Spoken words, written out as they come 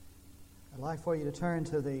I'd like for you to turn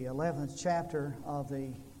to the 11th chapter of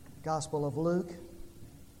the Gospel of Luke.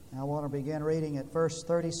 I want to begin reading at verse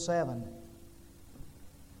 37.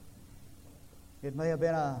 It may have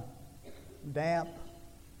been a damp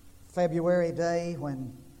February day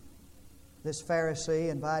when this Pharisee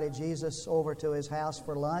invited Jesus over to his house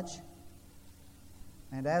for lunch.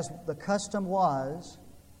 And as the custom was,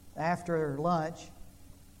 after lunch,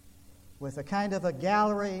 with a kind of a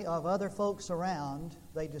gallery of other folks around,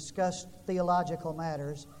 they discussed theological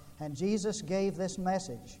matters, and Jesus gave this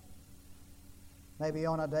message, maybe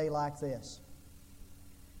on a day like this.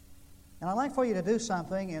 And I'd like for you to do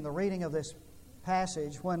something in the reading of this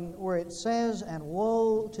passage where it says, "And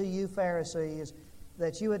woe to you Pharisees,"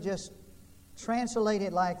 that you would just translate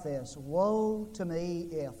it like this: woe to me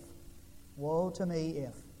if. Woe to me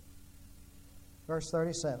if. Verse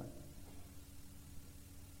 37.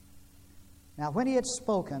 Now when he had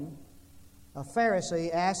spoken, a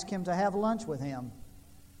Pharisee asked him to have lunch with him,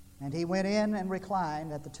 and he went in and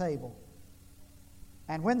reclined at the table.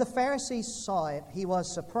 And when the Pharisee saw it, he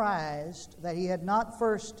was surprised that he had not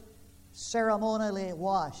first ceremonially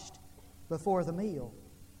washed before the meal.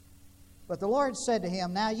 But the Lord said to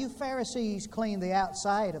him, "Now you Pharisees clean the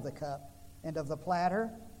outside of the cup and of the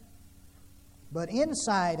platter, but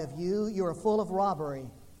inside of you are full of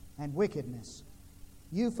robbery and wickedness.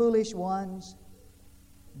 You foolish ones,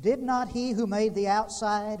 did not he who made the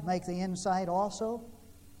outside make the inside also?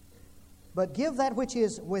 But give that which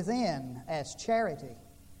is within as charity,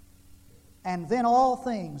 and then all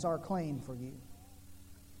things are clean for you.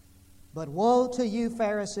 But woe to you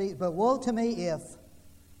Pharisees, but woe to me if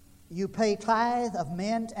you pay tithe of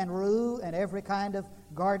mint and rue and every kind of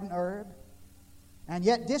garden herb, and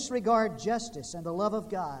yet disregard justice and the love of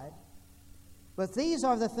God. But these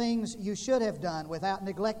are the things you should have done without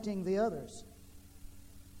neglecting the others.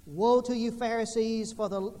 Woe to you Pharisees,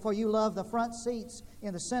 for you love the front seats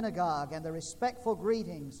in the synagogue and the respectful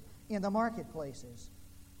greetings in the marketplaces.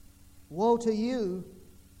 Woe to you,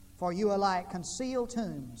 for you are like concealed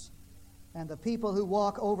tombs, and the people who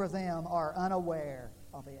walk over them are unaware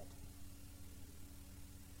of it."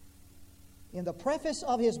 In the preface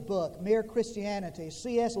of his book, Mere Christianity,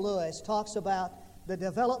 C.S. Lewis talks about the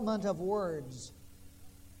development of words.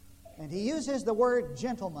 And he uses the word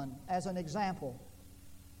gentleman as an example.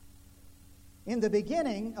 In the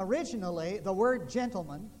beginning, originally, the word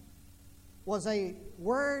gentleman was a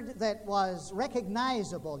word that was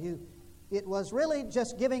recognizable. It was really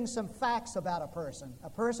just giving some facts about a person. A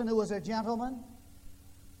person who was a gentleman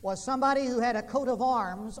was somebody who had a coat of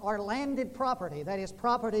arms or landed property, that is,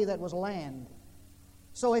 property that was land.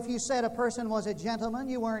 So if you said a person was a gentleman,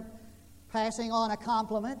 you weren't passing on a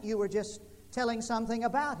compliment, you were just telling something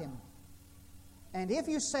about him. And if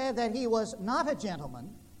you said that he was not a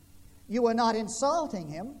gentleman, you were not insulting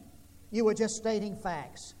him, you were just stating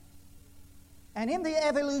facts. And in the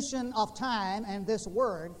evolution of time and this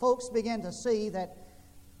word, folks began to see that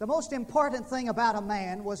the most important thing about a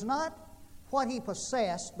man was not what he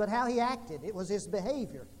possessed, but how he acted. It was his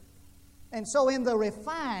behavior. And so in the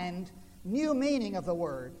refined new meaning of the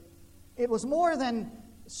word, it was more than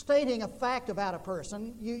stating a fact about a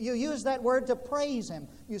person. You used that word to praise him.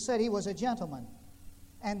 You said he was a gentleman.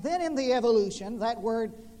 And then in the evolution, that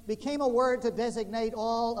word became a word to designate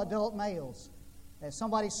all adult males. As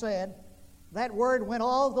somebody said, that word went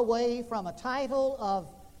all the way from a title of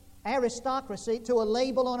aristocracy to a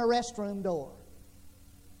label on a restroom door.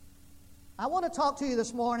 I want to talk to you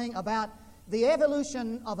this morning about the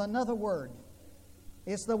evolution of another word.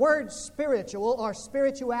 It's the word spiritual or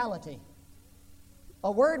spirituality.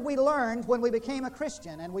 A word we learned when we became a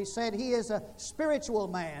Christian, and we said he is a spiritual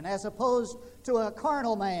man as opposed to a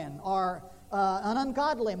carnal man or an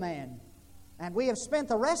ungodly man. And we have spent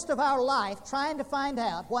the rest of our life trying to find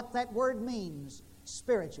out what that word means,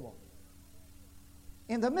 spiritual.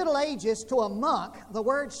 In the Middle Ages, to a monk, the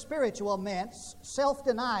word spiritual meant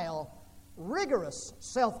self-denial, rigorous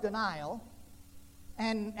self-denial,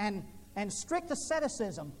 and strict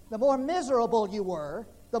asceticism. The more miserable you were,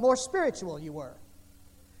 the more spiritual you were.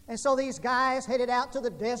 And so these guys headed out to the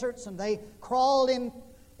deserts, and they crawled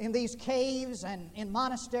in these caves and in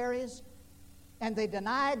monasteries, and they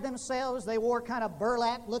denied themselves. They wore kind of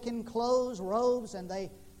burlap-looking clothes, robes, and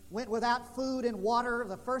they went without food and water.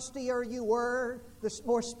 The thirstier you were, the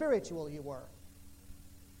more spiritual you were.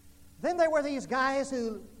 Then there were these guys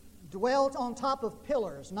who dwelt on top of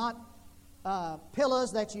pillars, not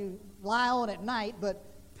pillows that you lie on at night, but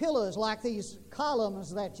pillars like these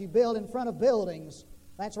columns that you build in front of buildings.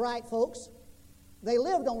 That's right, folks. They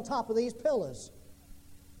lived on top of these pillars.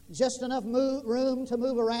 Just enough room to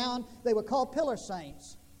move around. They were called pillar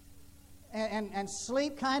saints. and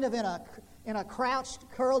sleep kind of in a crouched,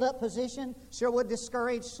 curled up position sure would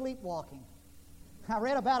discourage sleepwalking. I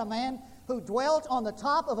read about a man who dwelt on the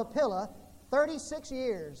top of a pillar 36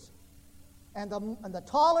 years. And the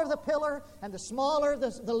taller the pillar and the smaller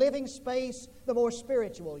the living space, the more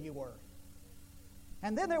spiritual you were.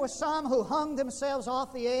 And then there were some who hung themselves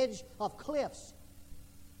off the edge of cliffs.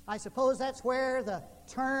 I suppose that's where the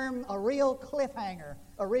term a real cliffhanger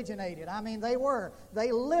originated. I mean, they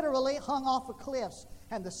literally hung off the cliffs.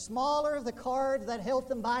 And the smaller the cord that held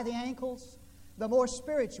them by the ankles, the more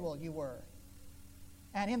spiritual you were.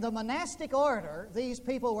 And in the monastic order, these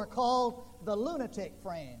people were called the lunatic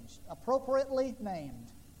fringe, appropriately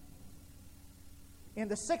named. In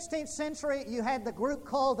the 16th century, you had the group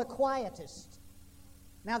called the Quietists.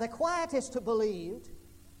 Now, the Quietists believed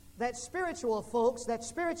that spiritual folks, that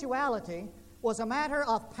spirituality was a matter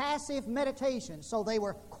of passive meditation, so they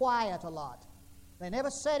were quiet a lot. They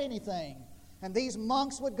never said anything. And these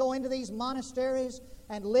monks would go into these monasteries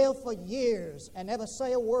and live for years and never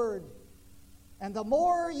say a word. And the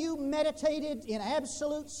more you meditated in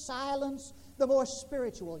absolute silence, the more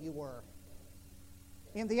spiritual you were.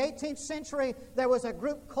 In the 18th century, there was a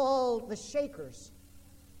group called the Shakers.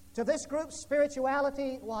 To this group,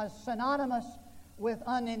 spirituality was synonymous with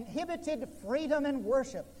uninhibited freedom in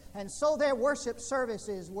worship. And so their worship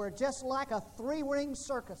services were just like a three-ring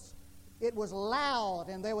circus. It was loud,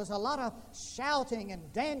 and there was a lot of shouting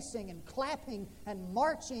and dancing and clapping and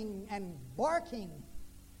marching and barking.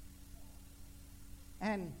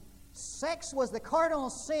 And sex was the cardinal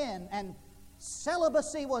sin, and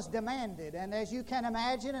celibacy was demanded. And as you can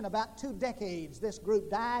imagine, in about 2 decades, this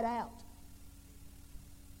group died out.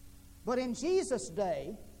 But in Jesus'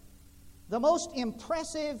 day, the most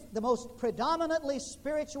impressive, the most predominantly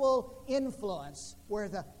spiritual influence were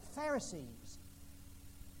the Pharisees.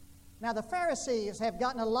 Now, the Pharisees have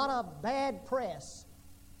gotten a lot of bad press.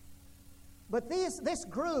 But this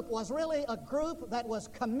group was really a group that was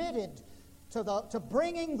committed to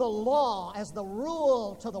bringing the law as the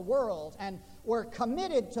rule to the world, and were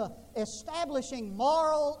committed to establishing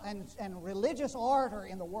moral and religious order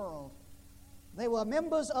in the world. They were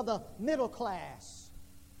members of the middle class.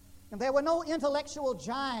 And there were no intellectual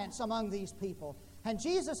giants among these people. And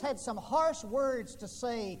Jesus had some harsh words to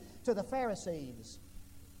say to the Pharisees.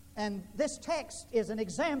 And this text is an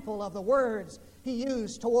example of the words he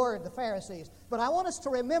used toward the Pharisees. But I want us to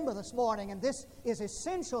remember this morning, and this is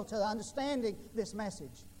essential to understanding this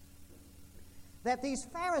message, that these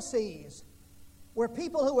Pharisees were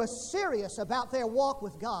people who were serious about their walk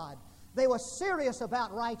with God. They were serious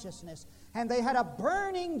about righteousness, and they had a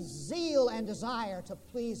burning zeal and desire to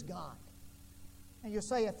please God. And you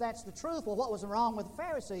say, if that's the truth, well, what was wrong with the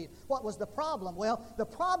Pharisees? What was the problem? Well, the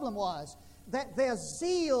problem was that their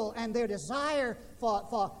zeal and their desire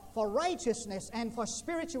for righteousness and for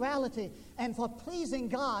spirituality and for pleasing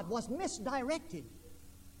God was misdirected.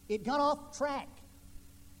 It got off track.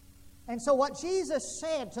 And so what Jesus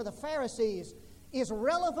said to the Pharisees is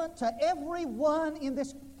relevant to everyone in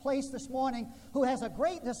this place this morning who has a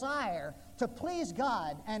great desire to please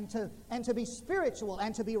God and to be spiritual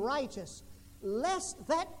and to be righteous, lest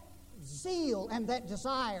that zeal and that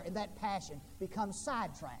desire and that passion become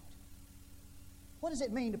sidetracked. What does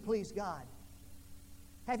it mean to please God?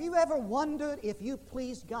 Have you ever wondered if you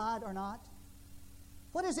please God or not?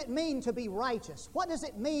 What does it mean to be righteous? What does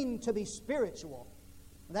it mean to be spiritual?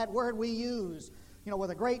 That word we use,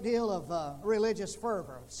 with a great deal of religious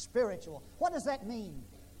fervor, spiritual. What does that mean?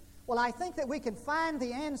 Well, I think that we can find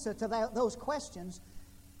the answer to those questions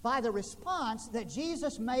by the response that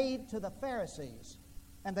Jesus made to the Pharisees.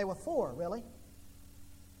 And there were 4, really.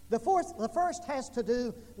 The first has to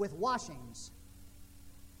do with washings.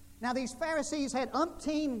 Now, these Pharisees had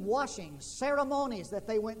umpteen washings, ceremonies that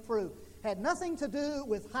they went through. Had nothing to do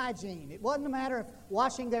with hygiene. It wasn't a matter of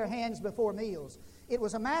washing their hands before meals. It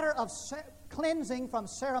was a matter of cleansing from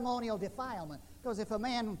ceremonial defilement. Because if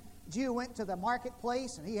a Jew went to the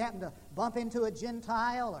marketplace and he happened to bump into a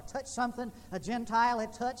Gentile or touch something a Gentile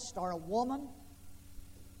had touched, or a woman,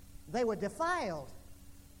 they were defiled.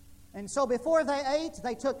 And so before they ate,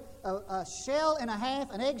 they took an eggshell and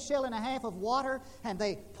a half of water, and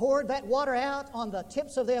they poured that water out on the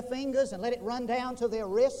tips of their fingers and let it run down to their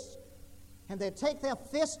wrists. And they'd take their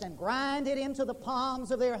fist and grind it into the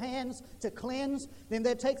palms of their hands to cleanse. Then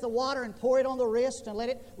they'd take the water and pour it on the wrist and let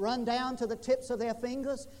it run down to the tips of their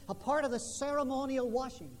fingers, a part of the ceremonial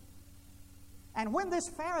washing. And when this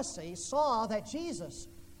Pharisee saw that Jesus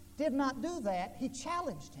did not do that, he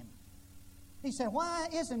challenged him. He said, why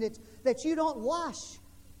isn't it that you don't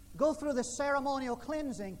go through the ceremonial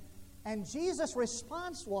cleansing? And Jesus'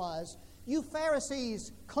 response was, You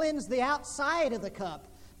Pharisees cleanse the outside of the cup,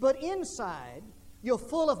 but inside you're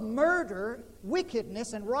full of murder,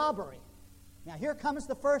 wickedness, and robbery. Now here comes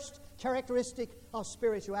the first characteristic of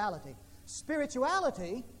spirituality.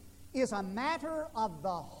 Spirituality is a matter of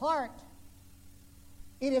the heart.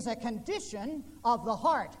 It is a condition of the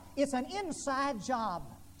heart. It's an inside job.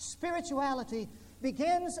 Spirituality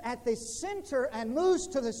begins at the center and moves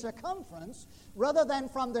to the circumference, rather than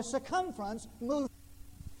from the circumference moves.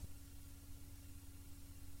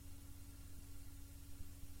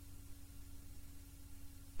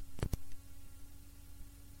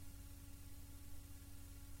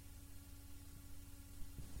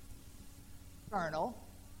 External,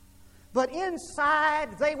 but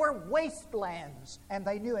inside they were wastelands, and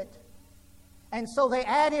they knew it. And so they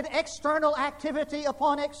added external activity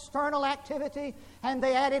upon external activity, and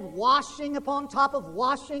they added washing upon top of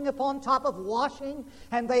washing upon top of washing,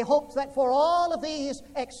 and they hoped that for all of these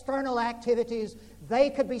external activities they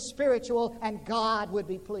could be spiritual and God would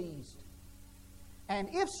be pleased. And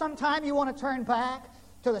if sometime you want to turn back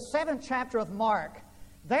to the 7th chapter of Mark,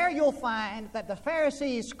 there you'll find that the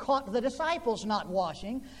Pharisees caught the disciples not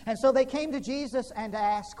washing, and so they came to Jesus and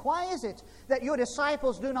asked, "Why is it that your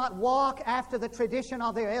disciples do not walk after the tradition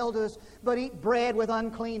of their elders, but eat bread with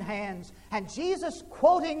unclean hands?" And Jesus,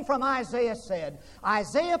 quoting from Isaiah, said,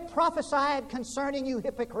 "Isaiah prophesied concerning you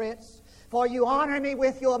hypocrites, for you honor me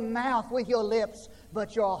with your mouth, with your lips,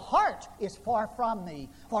 but your heart is far from me."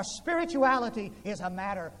 For spirituality is a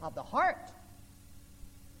matter of the heart.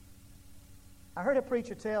 I heard a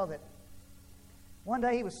preacher tell that one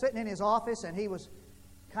day he was sitting in his office and he was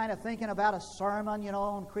kind of thinking about a sermon,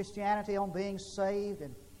 on Christianity, on being saved.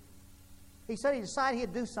 And he said he decided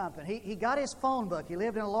he'd do something. He got his phone book. He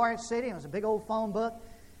lived in a large city, and it was a big old phone book.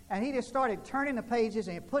 And he just started turning the pages,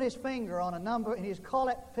 and he put his finger on a number, and he'd just call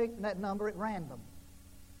that number at random.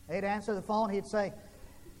 He'd answer the phone. He'd say,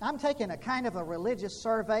 "I'm taking a kind of a religious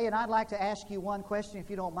survey, and I'd like to ask you one question, if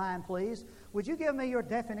you don't mind, please. Would you give me your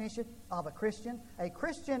definition of a Christian?" A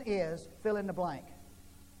Christian is fill in the blank.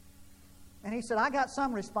 And he said, "I got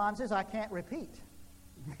some responses I can't repeat."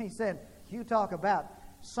 He said, "You talk about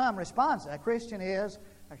some responses. A Christian is,"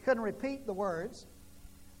 I couldn't repeat the words,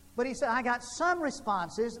 but he said, "I got some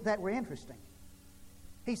responses that were interesting."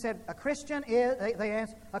 He said, "A Christian is," they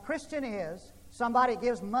answered, "a Christian is somebody that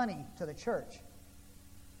gives money to the church.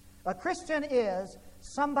 A Christian is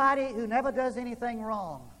somebody who never does anything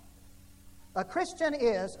wrong. A Christian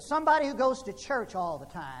is somebody who goes to church all the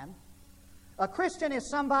time. A Christian is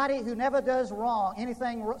somebody who never does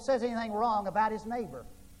says anything wrong about his neighbor."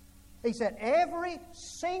 He said every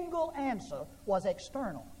single answer was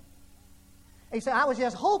external. He said, "I was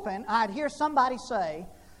just hoping I'd hear somebody say,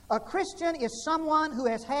 a Christian is someone who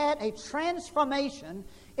has had a transformation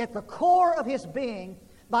at the core of his being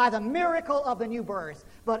by the miracle of the new birth."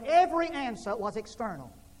 But every answer was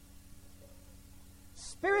external.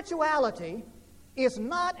 Spirituality is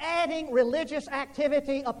not adding religious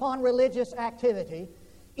activity upon religious activity.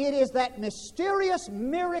 It is that mysterious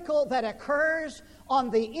miracle that occurs on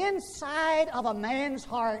the inside of a man's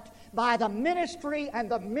heart by the ministry and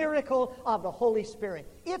the miracle of the Holy Spirit.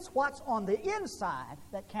 It's what's on the inside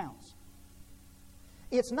that counts.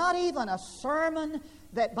 It's not even a sermon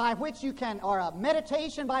by which you can, or a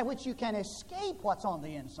meditation by which you can escape what's on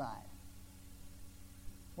the inside.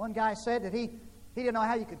 One guy said that he didn't know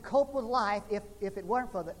how you could cope with life if it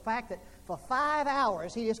weren't for the fact that for 5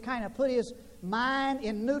 hours he just kind of put his mind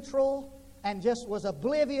in neutral and just was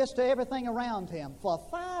oblivious to everything around him. For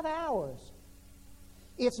 5 hours.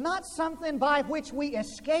 It's not something by which we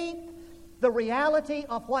escape the reality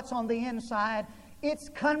of what's on the inside. It's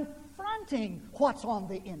confronting what's on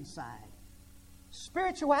the inside.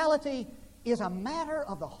 Spirituality is a matter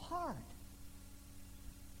of the heart.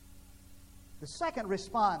 The second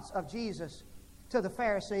response of Jesus to the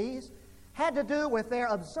Pharisees had to do with their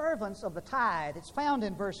observance of the tithe. It's found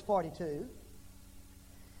in verse 42.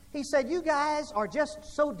 He said, "You guys are just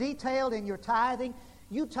so detailed in your tithing.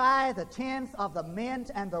 You tithe the 10th of the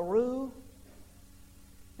mint and the rue."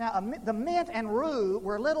 Now, the mint and rue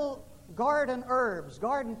were little garden herbs,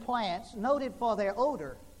 garden plants, noted for their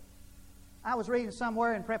odor. I was reading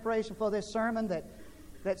somewhere in preparation for this sermon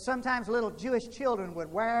that sometimes little Jewish children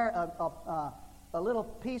would wear a little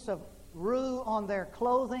piece of rue on their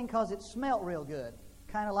clothing because it smelled real good,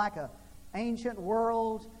 kind of like a ancient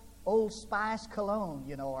world Old Spice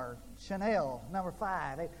cologne, or Chanel No.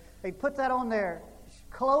 5. They put that on their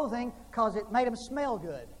clothing because it made them smell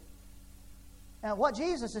good. Now, what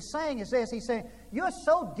Jesus is saying is this. He's saying, you're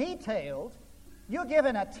so detailed, you're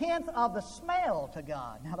giving a 10th of the smell to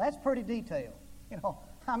God. Now, that's pretty detailed.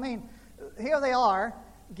 Here they are.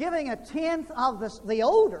 giving a tenth of the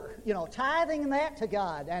older, tithing that to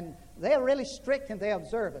God. And they're really strict in their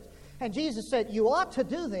observance. And Jesus said, you ought to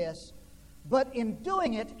do this, but in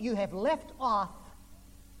doing it, you have left off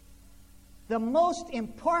the most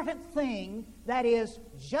important thing, that is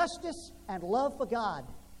justice and love for God.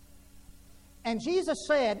 And Jesus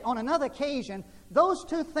said on another occasion, those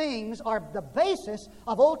two things are the basis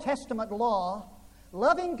of Old Testament law,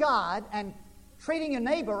 loving God and treating your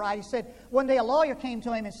neighbor right. He said, one day a lawyer came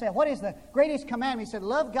to him and said, what is the greatest commandment? He said,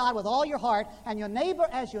 love God with all your heart and your neighbor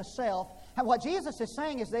as yourself. And what Jesus is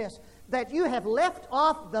saying is this, that you have left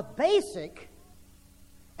off the basic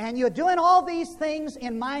and you're doing all these things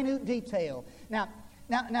in minute detail. Now,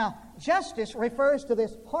 justice refers to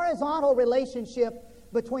this horizontal relationship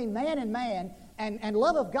between man and man, and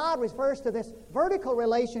love of God refers to this vertical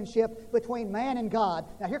relationship between man and God.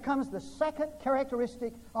 Now, here comes the second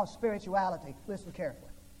characteristic of spirituality. Listen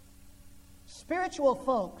carefully. Spiritual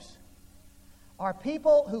folks are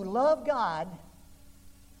people who love God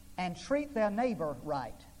and treat their neighbor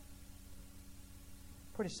right.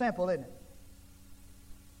 Pretty simple, isn't it?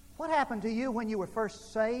 What happened to you when you were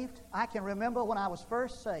first saved? I can remember when I was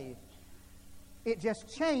first saved. It just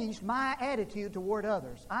changed my attitude toward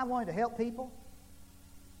others. I wanted to help people.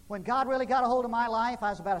 When God really got a hold of my life,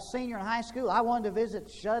 I was about a senior in high school. I wanted to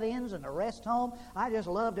visit shut-ins and a rest home. I just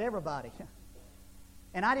loved everybody.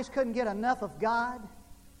 And I just couldn't get enough of God.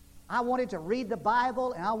 I wanted to read the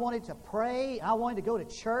Bible, and I wanted to pray. I wanted to go to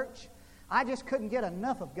church. I just couldn't get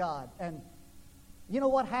enough of God. And you know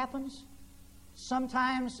what happens?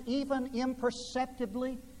 Sometimes, even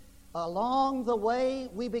imperceptibly, along the way,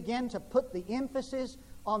 we begin to put the emphasis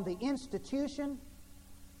on the institution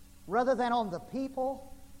rather than on the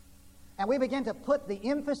people. And we begin to put the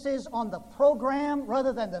emphasis on the program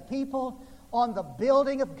rather than the people, on the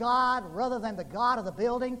building of God rather than the God of the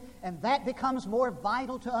building, and that becomes more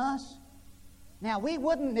vital to us. Now, we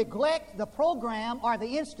wouldn't neglect the program or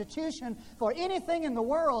the institution for anything in the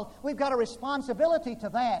world. We've got a responsibility to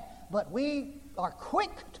that, but we are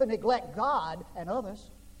quick to neglect God and others.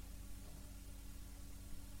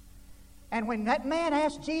 And when that man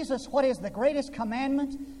asked Jesus, what is the greatest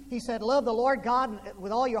commandment? He said, love the Lord God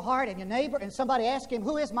with all your heart and your neighbor. And somebody asked him,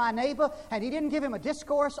 who is my neighbor? And he didn't give him a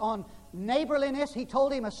discourse on neighborliness. He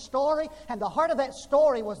told him a story. And the heart of that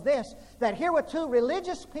story was this, that here were two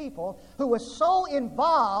religious people who were so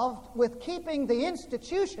involved with keeping the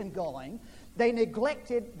institution going, they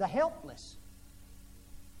neglected the helpless.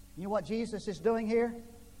 You know what Jesus is doing here?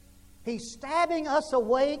 He's stabbing us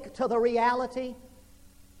awake to the reality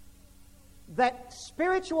that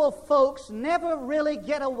spiritual folks never really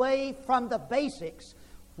get away from the basics,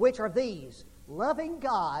 which are these: loving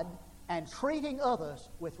God and treating others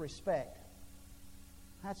with respect.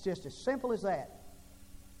 That's just as simple as that.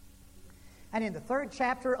 And in the 3rd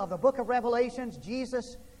chapter of the book of Revelations,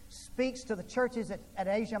 Jesus speaks to the churches at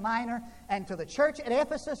Asia Minor, and to the church at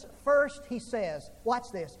Ephesus first he says,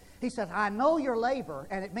 watch this, he says, I know your labor,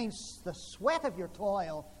 and it means the sweat of your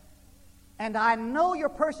toil, and I know your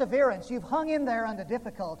perseverance. You've hung in there under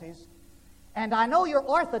difficulties. And I know your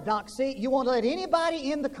orthodoxy. You won't let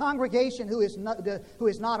anybody in the congregation who is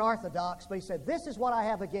not orthodox. But he said, this is what I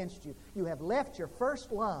have against you. You have left your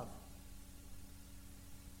first love.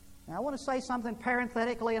 Now, I want to say something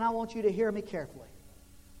parenthetically, and I want you to hear me carefully.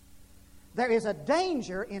 There is a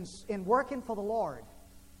danger in working for the Lord.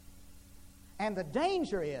 And the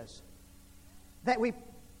danger is that we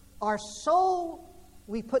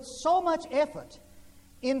put so much effort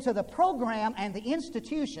into the program and the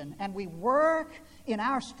institution, and we work in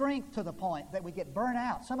our strength to the point that we get burnt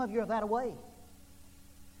out. Some of you are that way.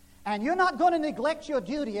 And you're not going to neglect your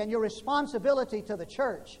duty and your responsibility to the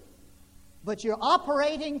church, but you're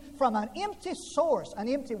operating from an empty source, an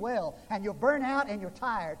empty well, and you're burnt out and you're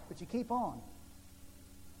tired, but you keep on.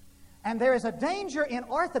 And there is a danger in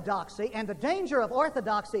orthodoxy, and the danger of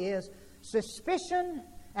orthodoxy is suspicion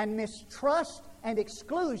and mistrust and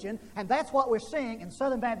exclusion, and that's what we're seeing in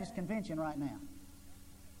Southern Baptist Convention right now.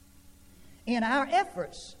 In our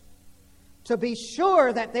efforts to be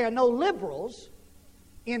sure that there are no liberals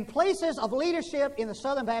in places of leadership in the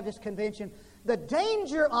Southern Baptist Convention, the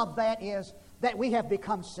danger of that is that we have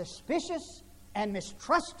become suspicious and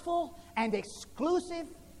mistrustful and exclusive.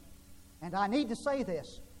 And I need to say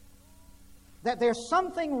this, that there's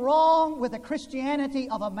something wrong with the Christianity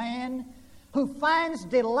of a man who finds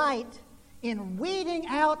delight in weeding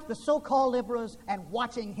out the so-called liberals and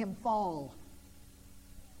watching him fall.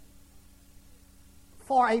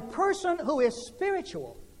 For a person who is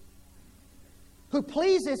spiritual, who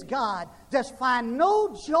pleases God, does find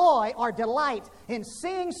no joy or delight in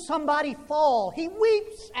seeing somebody fall. He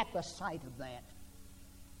weeps at the sight of that.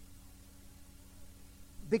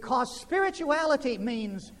 Because spirituality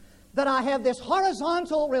means that I have this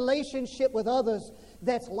horizontal relationship with others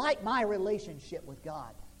that's like my relationship with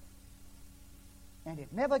God. And it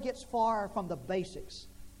never gets far from the basics.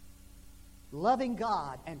 Loving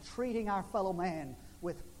God and treating our fellow man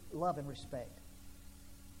with love and respect.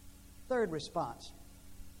 Third response.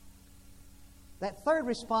 That third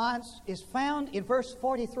response is found in verse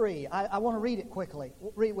 43. I want to read it quickly.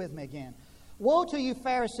 Read it with me again. Woe to you,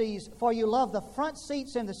 Pharisees, for you love the front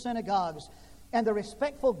seats in the synagogues and the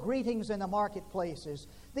respectful greetings in the marketplaces.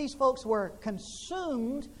 These folks were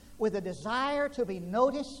consumed with a desire to be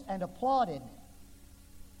noticed and applauded.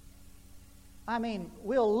 I mean,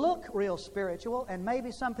 we'll look real spiritual, and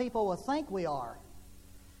maybe some people will think we are.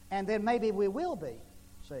 And then maybe we will be,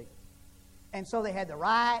 see. And so they had the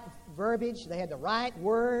right verbiage, they had the right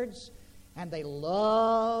words, and they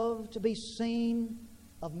loved to be seen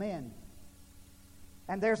of men.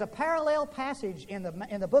 And there's a parallel passage in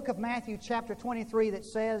the book of Matthew chapter 23 that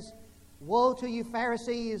says, Woe to you,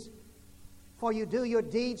 Pharisees, for you do your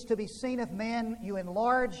deeds to be seen of men. You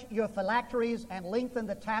enlarge your phylacteries and lengthen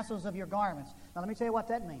the tassels of your garments. Now let me tell you what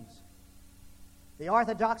that means. The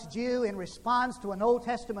Orthodox Jew, in response to an Old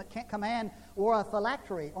Testament command, wore a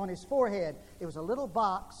phylactery on his forehead. It was a little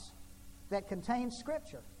box that contained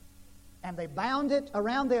Scripture. And they bound it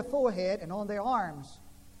around their forehead and on their arms.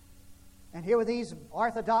 And here were these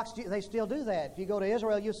Orthodox Jews, they still do that. If you go to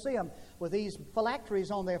Israel, you'll see them with these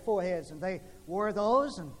phylacteries on their foreheads. And they wore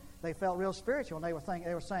those, and they felt real spiritual. And they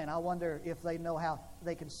were saying, I wonder if they know how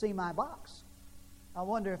they can see my box. I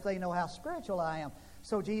wonder if they know how spiritual I am.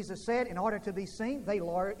 So Jesus said, in order to be seen, they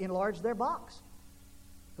enlarged their box.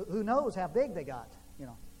 Who knows how big they got, you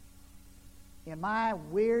know. In my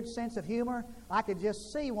weird sense of humor, I could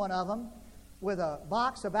just see one of them with a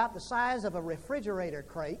box about the size of a refrigerator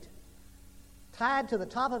crate, tied to the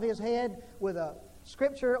top of his head with a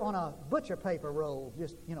Scripture on a butcher paper roll,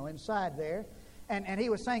 just, you know, inside there. And he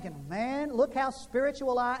was thinking, man, look how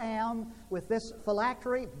spiritual I am with this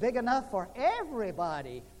phylactery, big enough for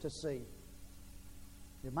everybody to see.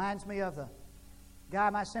 Reminds me of the guy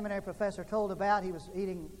my seminary professor told about. He was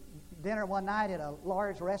eating dinner one night at a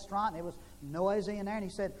large restaurant, and it was noisy in there. And he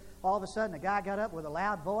said, all of a sudden, a guy got up with a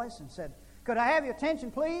loud voice and said, could I have your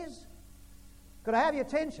attention, please? Could I have your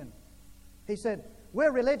attention? He said,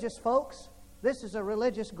 we're religious folks. This is a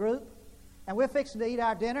religious group. And we're fixing to eat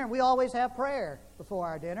our dinner, and we always have prayer before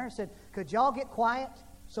our dinner. He said, could y'all get quiet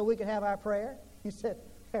so we could have our prayer? He said,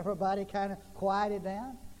 everybody kind of quieted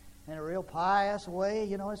down. In a real pious way,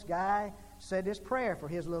 you know, this guy said this prayer for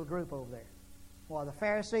his little group over there. Well, the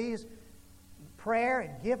Pharisees' prayer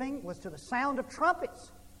and giving was to the sound of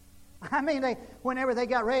trumpets. I mean, whenever they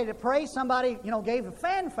got ready to pray, somebody, you know, gave a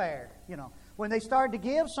fanfare, you know. When they started to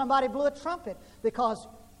give, somebody blew a trumpet, because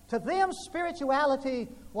to them, spirituality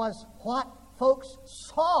was what folks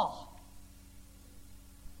saw.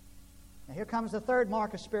 Now, here comes the third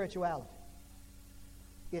mark of spirituality.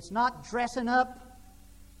 It's not dressing up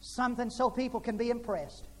something so people can be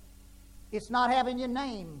impressed. It's not having your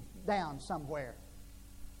name down somewhere.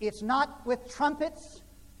 It's not with trumpets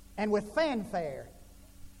and with fanfare.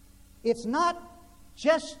 It's not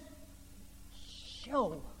just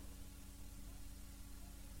show.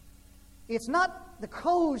 It's not the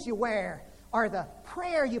clothes you wear or the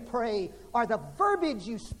prayer you pray or the verbiage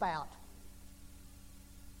you spout.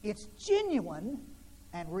 It's genuine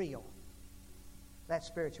and real. That's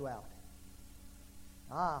spirituality.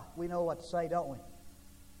 We know what to say, don't we?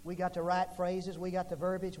 We got the right phrases, we got the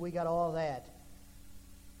verbiage, we got all that.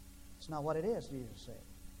 It's not what it is, Jesus said.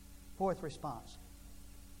 Fourth response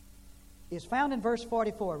is found in verse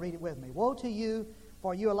 44. Read it with me. Woe to you,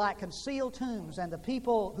 for you are like concealed tombs, and the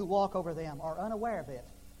people who walk over them are unaware of it.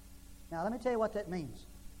 Now, let me tell you what that means.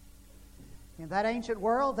 In that ancient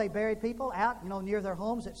world, they buried people out, you know, near their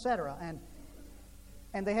homes, etc.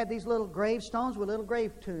 And they had these little gravestones with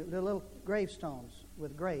little gravestones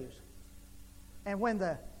with graves. And when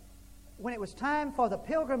it was time for the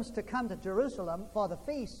pilgrims to come to Jerusalem for the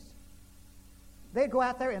feasts, they'd go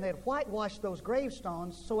out there and they'd whitewash those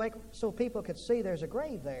gravestones so people could see there's a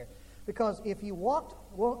grave there. Because if you walked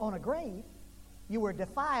on a grave, you were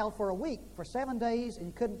defiled for a week, for 7 days, and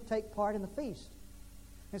you couldn't take part in the feast.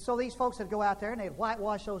 And so these folks would go out there and they'd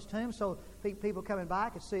whitewash those tombs so people coming by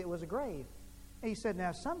could see it was a grave. And he said,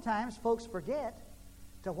 now sometimes folks forget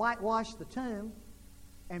to whitewash the tomb,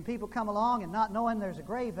 and people come along and not knowing there's a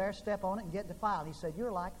grave there, step on it and get defiled. He said,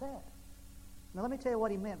 you're like that. Now let me tell you what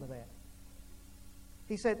he meant with that.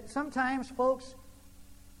 He said, sometimes folks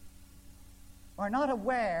are not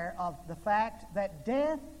aware of the fact that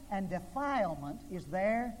death and defilement is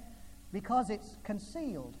there because it's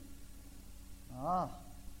concealed.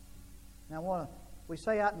 Now, we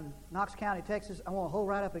say out in Knox County, Texas, I want to hold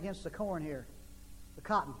right up against the corn here, the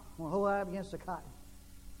cotton. I want to hold right up against the cotton.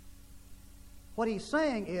 What he's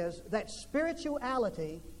saying is that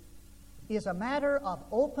spirituality is a matter of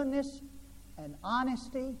openness and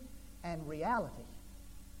honesty and reality.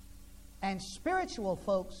 And spiritual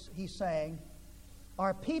folks, he's saying,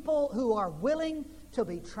 are people who are willing to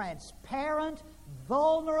be transparent,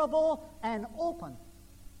 vulnerable, and open.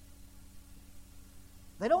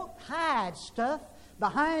 They don't hide stuff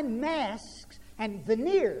behind masks and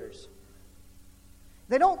veneers.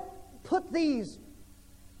 They don't put these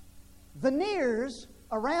veneers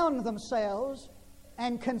around themselves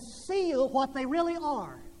and conceal what they really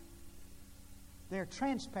are. They're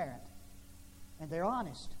transparent and they're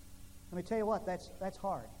honest. Let me tell you what, that's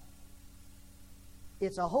hard.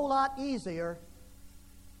 It's a whole lot easier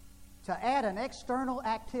to add an external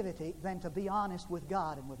activity than to be honest with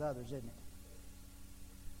God and with others, isn't it?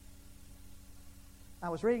 I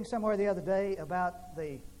was reading somewhere the other day about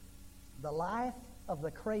the life of the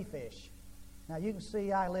crayfish. Now you can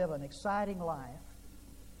see I live an exciting life.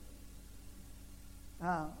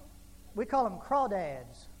 We call them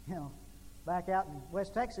crawdads, back out in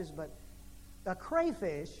West Texas, but a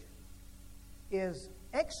crayfish is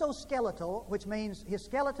exoskeletal, which means his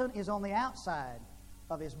skeleton is on the outside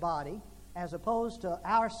of his body, as opposed to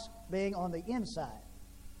ours being on the inside.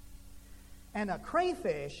 And a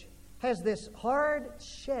crayfish has this hard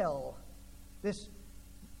shell, this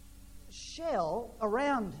shell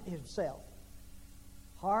around himself,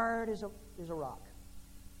 hard as a rock.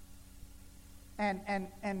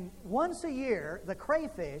 And once a year, the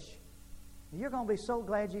crayfish, you're going to be so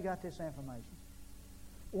glad you got this information.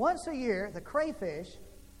 Once a year, the crayfish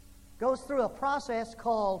goes through a process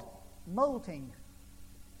called molting.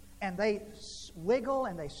 And they wiggle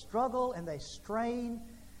and they struggle and they strain.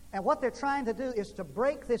 And what they're trying to do is to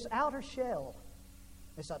break this outer shell.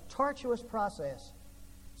 It's a tortuous process.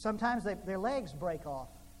 Sometimes their legs break off.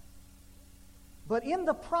 But in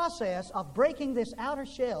the process of breaking this outer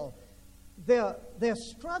shell, they're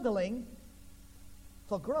struggling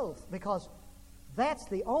for growth, because that's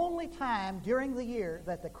the only time during the year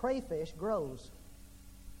that the crayfish grows.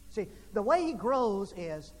 See, the way he grows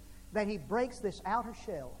is that he breaks this outer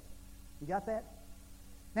shell. You got that?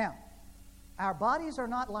 Now, our bodies are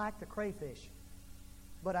not like the crayfish,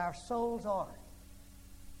 but our souls are.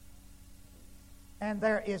 And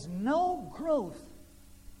there is no growth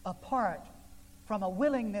apart from a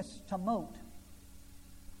willingness to molt.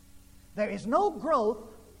 There is no growth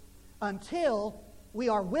until we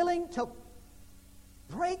are willing to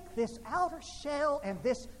break this outer shell and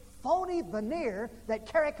this phony veneer that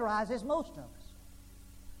characterizes most of us.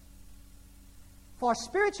 For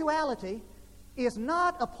spirituality is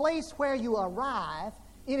not a place where you arrive.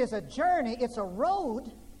 It is a journey. It's a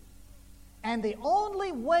road. And the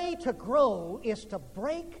only way to grow is to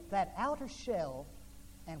break that outer shell.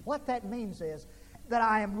 And what that means is that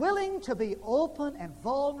I am willing to be open and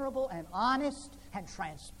vulnerable and honest and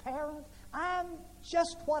transparent. I'm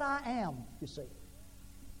just what I am, you see.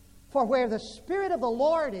 For where the Spirit of the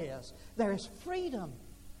Lord is, there is freedom.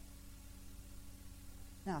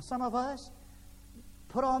 Now, some of us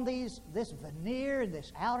put on this veneer and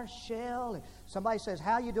this outer shell. And somebody says,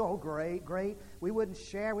 how you doing? Oh, great, great. We wouldn't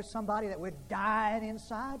share with somebody that we're dying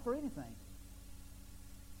inside for anything.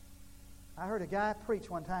 I heard a guy preach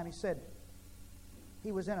one time. He said,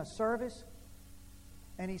 he was in a service,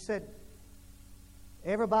 and he said,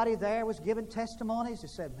 everybody there was giving testimonies. He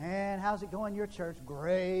said, man, how's it going in your church?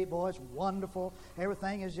 Great, boy, it's wonderful.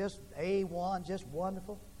 Everything is just A1, just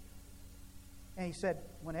wonderful. And he said,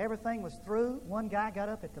 when everything was through, one guy got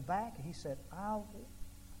up at the back, and he said,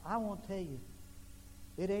 I want to tell you,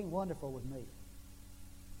 it ain't wonderful with me.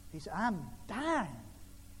 He said, I'm dying.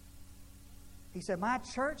 He said, my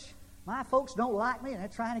church, my folks don't like me, and they're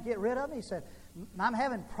trying to get rid of me. He said, I'm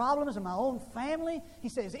having problems in my own family. He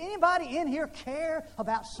said, does anybody in here care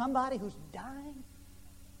about somebody who's dying?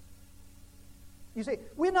 You see,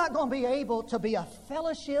 we're not going to be able to be a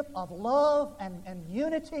fellowship of love and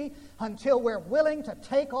unity until we're willing to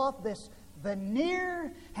take off this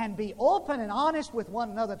veneer and be open and honest with one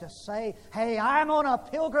another to say, hey, I'm on a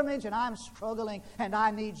pilgrimage and I'm struggling and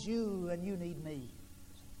I need you and you need me.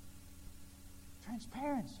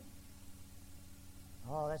 Transparency.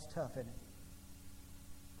 Oh, that's tough, isn't it?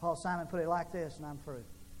 Paul Simon put it like this, and I'm through.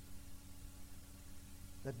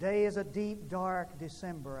 The day is a deep, dark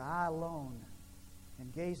December. I alone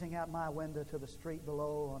am gazing out my window to the street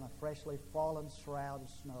below on a freshly fallen shroud of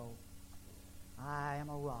snow. I am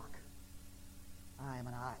a rock. I am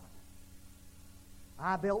an island.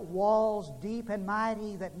 I built walls deep and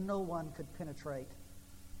mighty that no one could penetrate.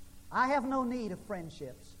 I have no need of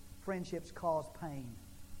friendships. Friendships cause pain.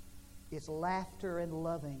 It's laughter and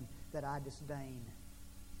loving that I disdain.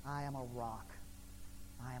 I am a rock.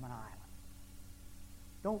 I am an island.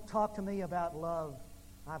 Don't talk to me about love.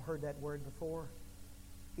 I've heard that word before.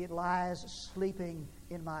 It lies sleeping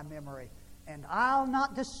in my memory. And I'll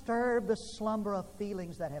not disturb the slumber of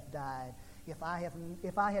feelings that have died. If I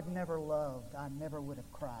had never loved, I never would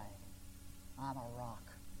have cried. I'm a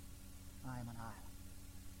rock. I am an island.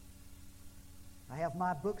 I have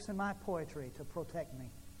my books and my poetry to protect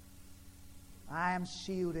me. I am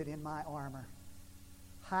shielded in my armor.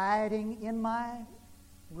 Hiding in my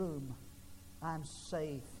room, I'm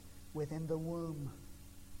safe within the womb.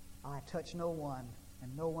 I touch no one,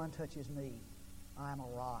 and no one touches me. I'm a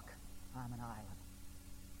rock. I'm an island.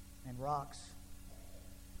 And rocks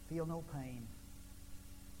feel no pain,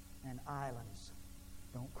 and islands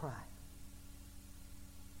don't cry.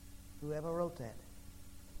 Whoever wrote that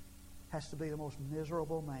has to be the most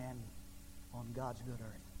miserable man on God's good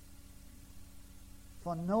earth.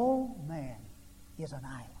 For no man is an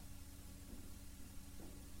island.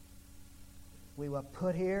 We were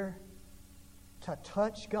put here to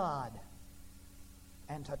touch God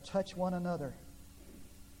and to touch one another.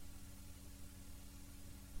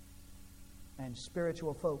 And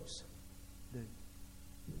spiritual folks do.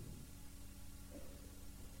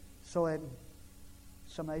 So in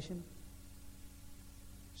summation,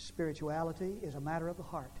 spirituality is a matter of the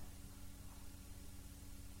heart.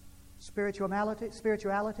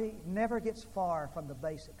 Spirituality never gets far from the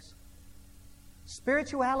basics.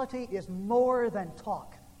 Spirituality is more than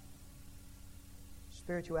talk.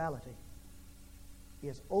 Spirituality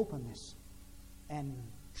is openness and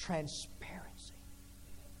transparency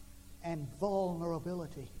and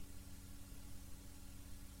vulnerability.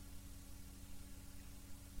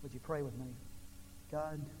 Would you pray with me?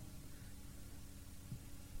 God,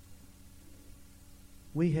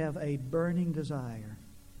 we have a burning desire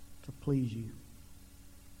to please you.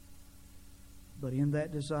 But in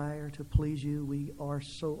that desire to please you, we are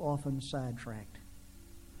so often sidetracked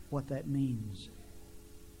what that means.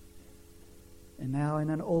 And now in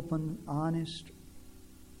an open, honest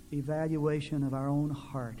evaluation of our own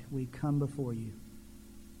heart, we come before you.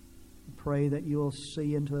 Pray that you will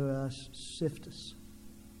see into us, sift us.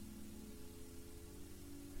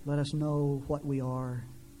 Let us know what we are,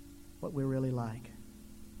 what we're really like,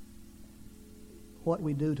 what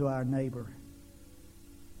we do to our neighbor,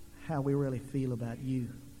 how we really feel about you.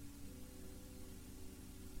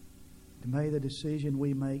 And may the decision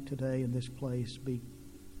we make today in this place be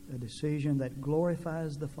a decision that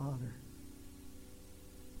glorifies the Father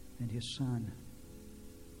and His Son.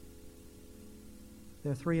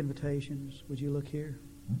 There are 3 invitations. Would you look here?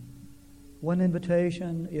 One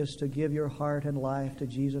invitation is to give your heart and life to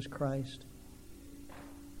Jesus Christ.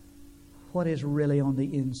 What is really on the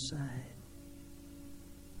inside?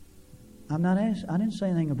 I didn't say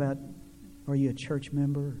anything about, are you a church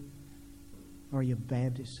member? Are you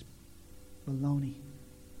Baptist? Baloney.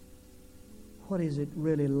 What is it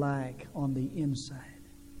really like on the inside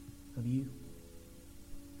of you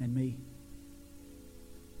and me?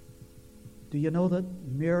 Do you know the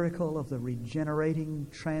miracle of the regenerating,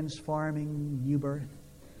 transforming new birth?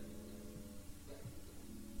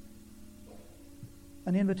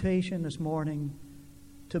 An invitation this morning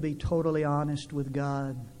to be totally honest with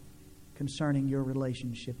God concerning your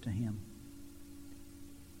relationship to Him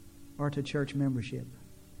or to church membership.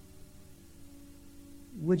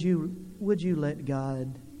 Would you let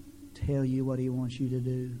God tell you what He wants you to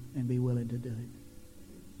do and be willing to do it?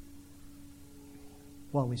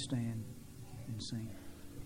 While we stand and sing.